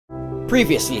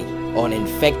Previously on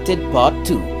Infected Part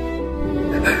 2.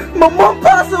 My mom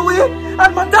passed away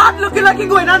and my dad looking like he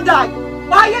going to die.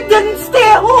 Why you didn't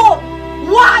stay home?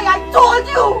 Why? I told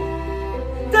you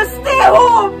to stay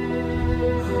home.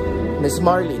 Miss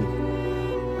Marlene,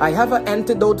 I have an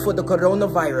antidote for the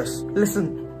coronavirus.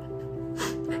 Listen,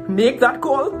 make that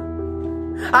call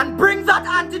and bring that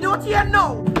antidote here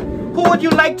now. Who would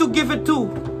you like to give it to?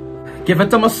 Give it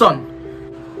to my son.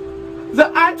 The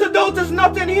antidote is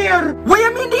not in here. What do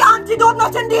you mean the antidote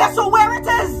not in there? So where it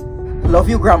is? Love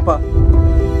you, Grandpa.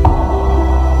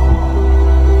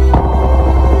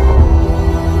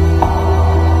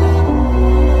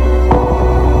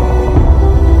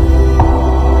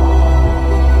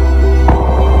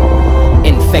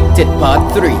 Infected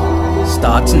Part 3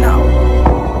 starts now.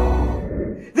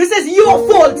 This is your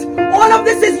fault. All of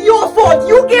this is your fault.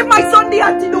 You gave my son the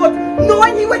antidote,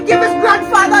 knowing he would give his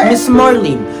grandfather. Miss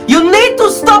Marlene, you need to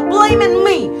stop blaming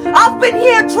me. I've been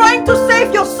here trying to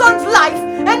save your son's life,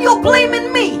 and you're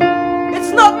blaming me.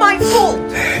 It's not my fault.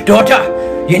 Daughter,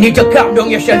 you need to calm down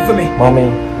yourself for me. Mommy.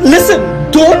 Listen,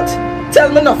 don't tell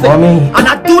me nothing. Mommy. And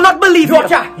I do not believe you.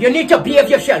 Daughter, you need to behave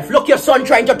yourself. Look, your son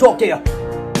trying to talk to you.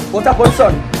 What happened,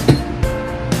 son?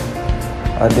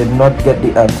 I did not get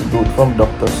the antidote from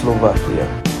Dr. Slovakia.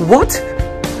 What?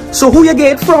 So who you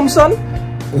get it from, son?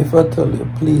 If I tell you,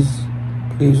 please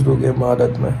don't get mad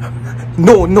at me.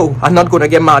 No, I'm not gonna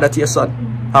get mad at your son.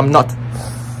 I'm not.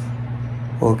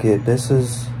 Okay, this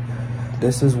is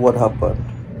what happened.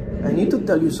 I need to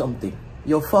tell you something.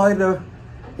 Your father,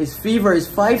 his fever is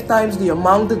 5 times the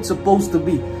amount it's supposed to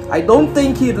be. I don't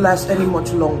think he'd last any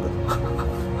much longer.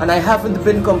 And I haven't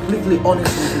been completely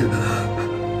honest with you.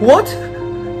 What?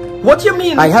 What you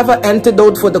mean? I have an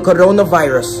antidote for the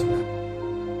coronavirus.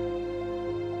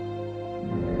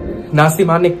 Nasty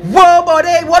man. Whoa,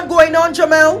 buddy, what going on,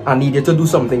 Jamel? I need you to do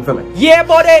something for me. Yeah,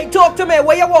 buddy, talk to me.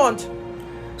 What you want?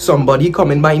 Somebody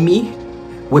coming by me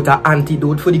with an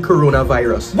antidote for the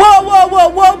coronavirus.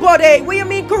 Whoa, buddy. What do you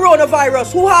mean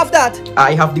coronavirus? Who have that?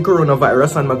 I have the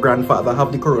coronavirus and my grandfather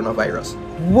have the coronavirus.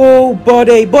 Whoa,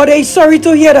 buddy, sorry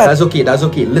to hear that. That's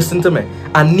okay. Listen to me.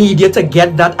 I need you to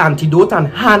get that antidote and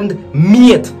hand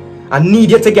me it. I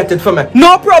need you to get it for me.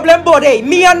 No problem, buddy.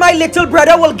 Me and my little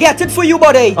brother will get it for you,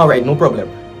 buddy. Alright, no problem.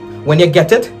 When you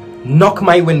get it, knock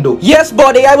my window. Yes,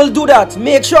 buddy, I will do that.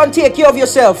 Make sure and take care of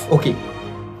yourself. Okay.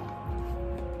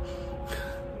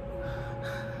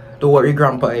 Don't worry,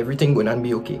 Grandpa. Everything going to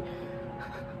be okay.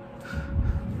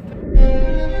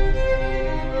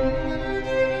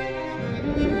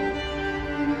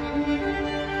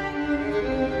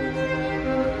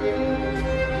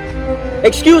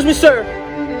 Excuse me, sir.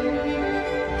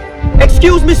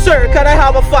 Can I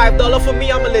have a $5 for me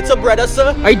and my little brother,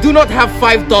 sir? I do not have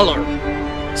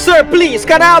 $5. Sir, please,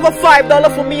 can I have a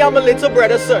 $5 for me and my little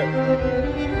brother, sir?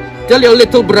 Tell your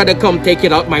little brother come take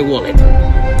it out my wallet.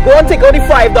 Go and take out the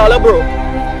 $5, bro.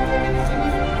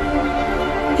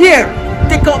 Here,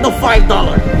 take out the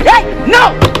 $5. Hey,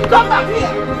 no! Come back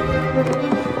here!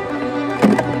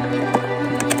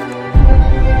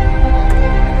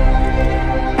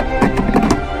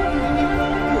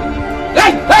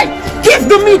 Hey! Give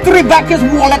Dimitri back his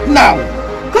wallet now!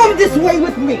 Come this way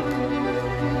with me.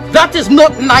 That is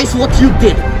not nice what you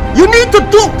did. You need to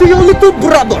talk to your little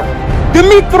brother.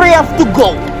 Dimitri has to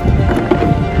go.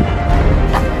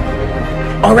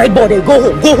 Alright, buddy, go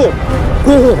home.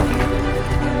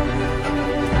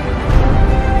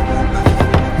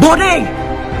 Buddy!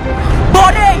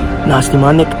 Nasty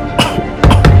man, Nick.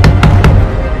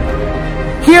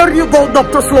 Here you go,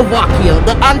 Dr. Slovakia.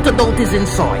 The antidote is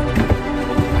inside.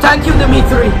 Thank you,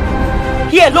 Dimitri.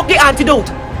 Here, look the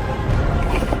antidote.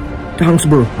 Thanks,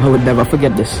 bro. I would never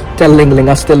forget this. Tell Ling Ling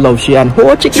I still love she and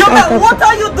ho chicken. Jamel, what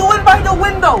are you doing by the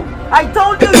window? I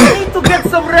told you need to get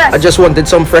some rest. I just wanted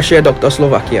some fresh air, Dr.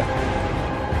 Slovakia.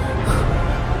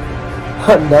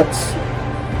 And that's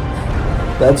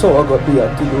how I got the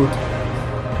antidote.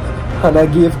 And I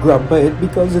gave Grandpa it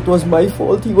because it was my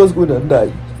fault he was gonna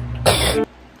die.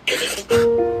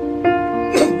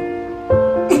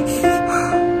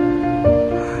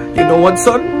 You know what,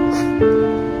 son?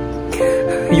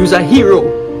 You're a hero.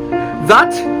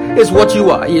 That is what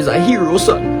you are. He's a hero,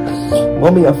 son.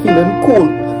 Mommy, I'm feeling cold.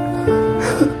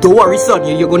 Don't worry, son.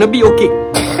 You're gonna be okay.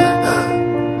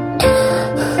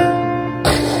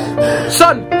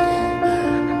 Son,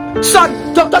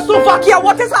 Dr. Slovakia,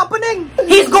 what is happening?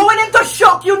 He's going into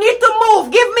shock. You need to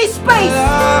move. Give me space.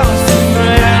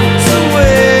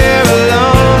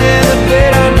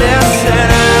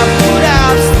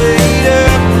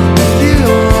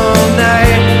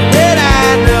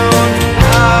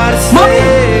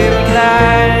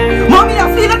 Mommy,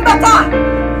 I'm feeling better.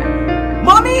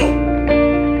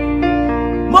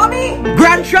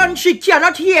 Grandson, she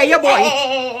cannot hear you,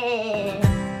 boy.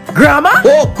 Grandma?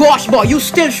 Oh gosh, boy, you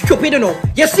still stupid, you know.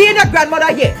 You seeing your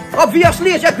grandmother here?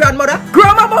 Obviously, it's your grandmother.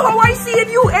 Grandma, but how I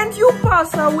see you and you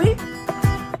pass away?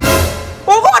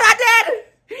 Oh God, I'm dead!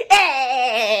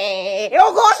 Hey!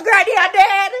 Oh gosh, Granny, I'm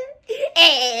dead!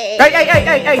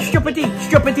 Hey,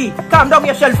 stupidity. Calm down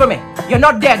yourself for me. You're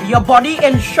not dead. Your body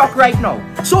in shock right now.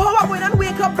 So how am I going to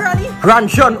wake up, Granny?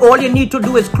 Grandson, all you need to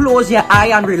do is close your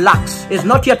eye and relax. It's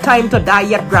not your time to die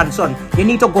yet, grandson. You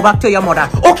need to go back to your mother.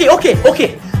 Okay.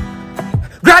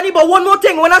 Granny, but one more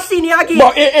thing. When I see you again...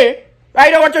 But, I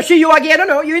don't want to see you again, you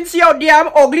know. You didn't see how damn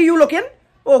ugly you looking?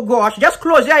 Oh gosh, just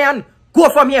close your eye and go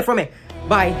from here for me.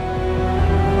 Bye.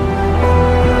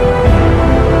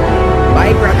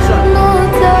 Bye, grandson.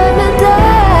 No time to die.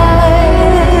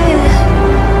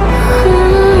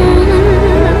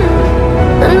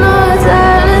 No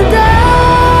time to die.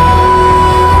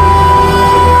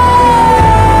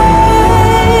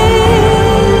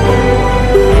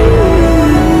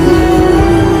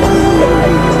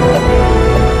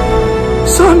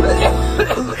 Son.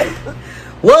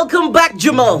 Welcome back,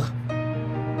 Jamal.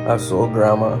 I saw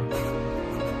Grandma.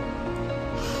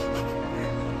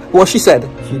 What she said?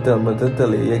 She told me to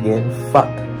tell you again, fat.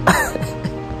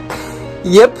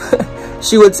 Yep,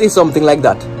 she would say something like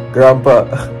that. Grandpa.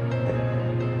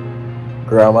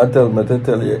 Grandma told me to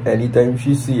tell you, anytime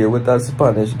she see you with a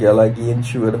Spanish girl again,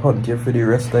 she would hunt you for the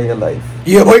rest of your life.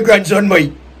 Yeah, boy, grandson,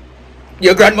 boy.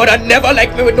 Your grandmother never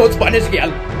liked me with no Spanish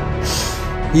girl.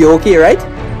 You okay, right?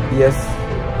 Yes,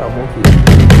 I'm okay.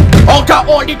 Out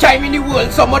all the time in the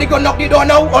world, somebody gonna knock the door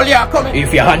now, all you are coming.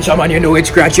 If you're handsome and you know it's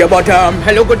scratch your but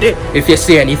hello, good day. If you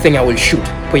say anything, I will shoot.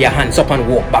 Put your hands up and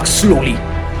walk back slowly.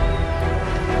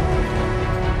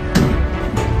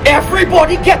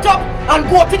 Everybody get up and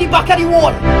go to the back of the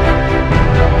wall.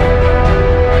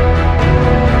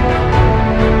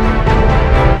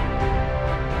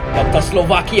 Dr.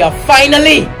 Slovakia,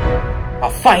 finally! I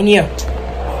find you.